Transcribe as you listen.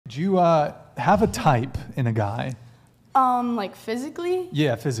Do you have a type in a guy? Like physically?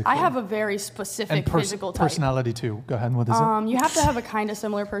 Yeah, physically. I have a very specific physical type. Personality too. Go ahead. What is it? You have to have a kind of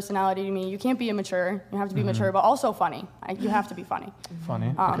similar personality to me. You can't be immature. You have to be mature, but also funny. You have to be funny.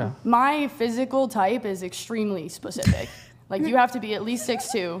 Funny. Okay. My physical type is extremely specific. Like you have to be at least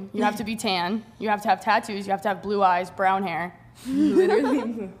 6'2". You have to be tan. You have to have tattoos. You have to have blue eyes, brown hair.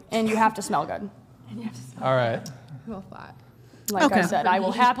 Literally. And you have to smell good. All right. Well thought. Like I said, I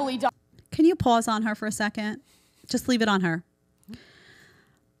will happily die. Can you pause on her for a second? Just leave it on her.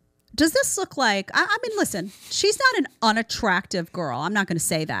 Does this look like, I mean, listen, she's not an unattractive girl. I'm not going to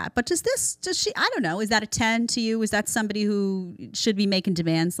say that. But does she, I don't know, is that a 10 to you? Is that somebody who should be making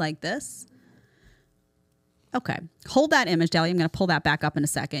demands like this? Okay. Hold that image, Deli. I'm going to pull that back up in a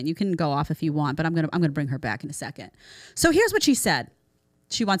second. You can go off if you want, but I'm going to bring her back in a second. So here's what she said.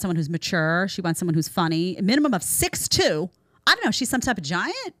 She wants someone who's mature. She wants someone who's funny. A minimum of 6'2". I don't know. She's some type of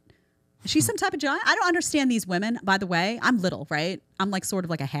giant. She's some type of giant. I don't understand these women, by the way. I'm little, right? I'm like sort of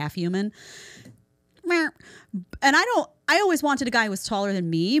like a half human. And I always wanted a guy who was taller than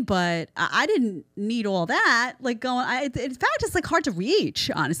me, but I didn't need all that. Like in fact, it's like hard to reach,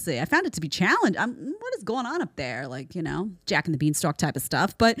 honestly. I found it to be challenging. What is going on up there? Like, you know, Jack and the Beanstalk type of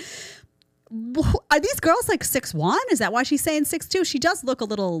stuff. But are these girls like 6'1"? Is that why she's saying 6'2"? She does look a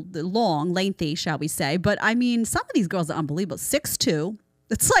little long, lengthy, shall we say. But I mean, some of these girls are unbelievable. 6'2".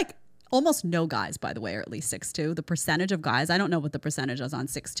 It's like almost no guys, by the way, are at least 6'2". The percentage of guys, I don't know what the percentage is on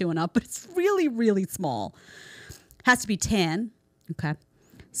 6'2" and up, but it's really, really small. Has to be tan. Okay.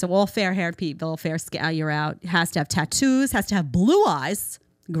 So all fair-haired people, fair skin, you're out. Has to have tattoos. Has to have blue eyes.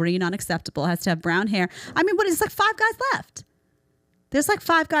 Green, unacceptable. Has to have brown hair. I mean, what is like 5 guys left? There's like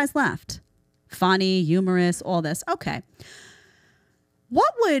 5 guys left. Funny, humorous, all this. Okay.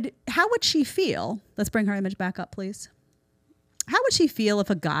 How would she feel? Let's bring her image back up, please. How would she feel if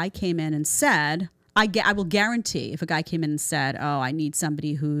a guy came in and said, I will guarantee if a guy came in and said, oh, I need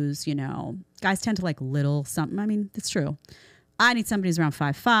somebody who's, you know, guys tend to like little something. I mean, it's true. I need somebody who's around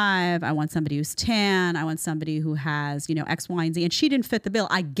 5'5". I want somebody who's tan. I want somebody who has, you know, X, Y, and Z. And she didn't fit the bill.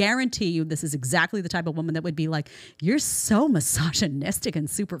 I guarantee you this is exactly the type of woman that would be like, you're so misogynistic and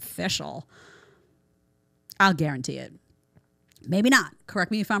superficial. I'll guarantee it. Maybe not. Correct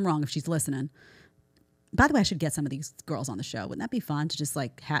me if I'm wrong if she's listening. By the way, I should get some of these girls on the show. Wouldn't that be fun to just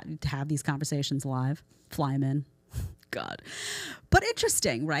like have these conversations live? Fly them in. God. But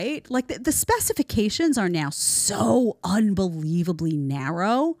interesting, right? Like the specifications are now so unbelievably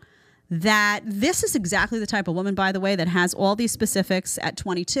narrow that this is exactly the type of woman, by the way, that has all these specifics at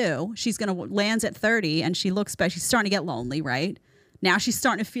 22. She's going to lands at 30 and she's starting to get lonely, right? Now she's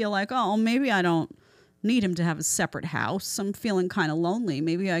starting to feel like, oh, maybe I don't need him to have a separate house. I'm feeling kind of lonely.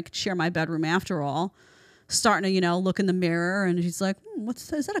 Maybe I could share my bedroom after all. Starting to, you know, look in the mirror and she's like, is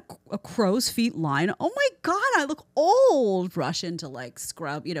that a crow's feet line? Oh my God, I look old. Rush into like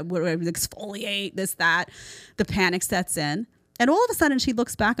scrub, you know, whatever, exfoliate, this, that. The panic sets in. And all of a sudden she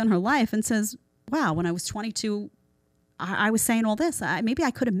looks back on her life and says, wow, when I was 22, I was saying all this. Maybe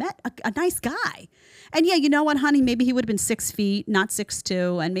I could have met a nice guy. And yeah, you know what, honey? Maybe he would have been 6 feet, not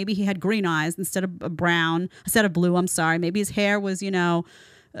 6'2". And maybe he had green eyes instead of blue. I'm sorry. Maybe his hair was, you know,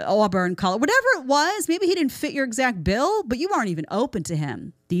 auburn color, whatever it was. Maybe he didn't fit your exact bill, but you aren't even open to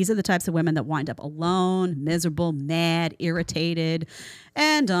him. These are the types of women that wind up alone, miserable, mad, irritated,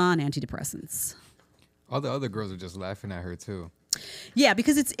 and on antidepressants. All the other girls are just laughing at her too. Yeah,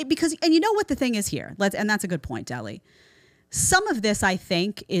 because and you know what the thing is here, and that's a good point, Deli. Some of this, I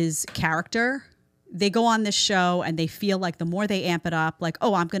think, is character. They go on this show and they feel like the more they amp it up, like,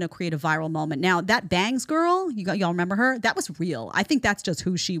 oh, I'm going to create a viral moment. Now, that Bangs girl, y'all remember her? That was real. I think that's just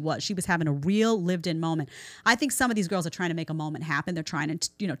who she was. She was having a real lived-in moment. I think some of these girls are trying to make a moment happen. They're trying to,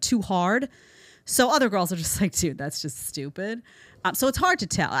 you know, too hard. So other girls are just like, dude, that's just stupid. So it's hard to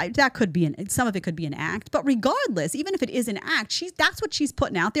tell. That could be some of it could be an act. But regardless, even if it is an act, that's what she's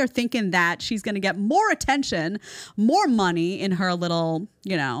putting out there, thinking that she's going to get more attention, more money in her little,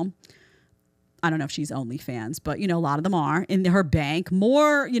 you know, I don't know if she's OnlyFans, but, you know, a lot of them are in her bank,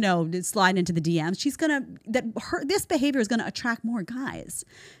 more, you know, sliding into the DMs. This behavior is going to attract more guys.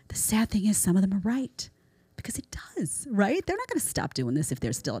 The sad thing is some of them are right, because it does, right? They're not going to stop doing this if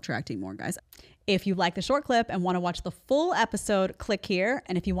they're still attracting more guys. If you like the short clip and want to watch the full episode, click here.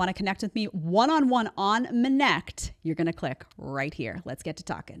 And if you want to connect with me one-on-one on Connect, you're going to click right here. Let's get to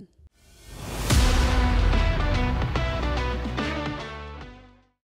talking.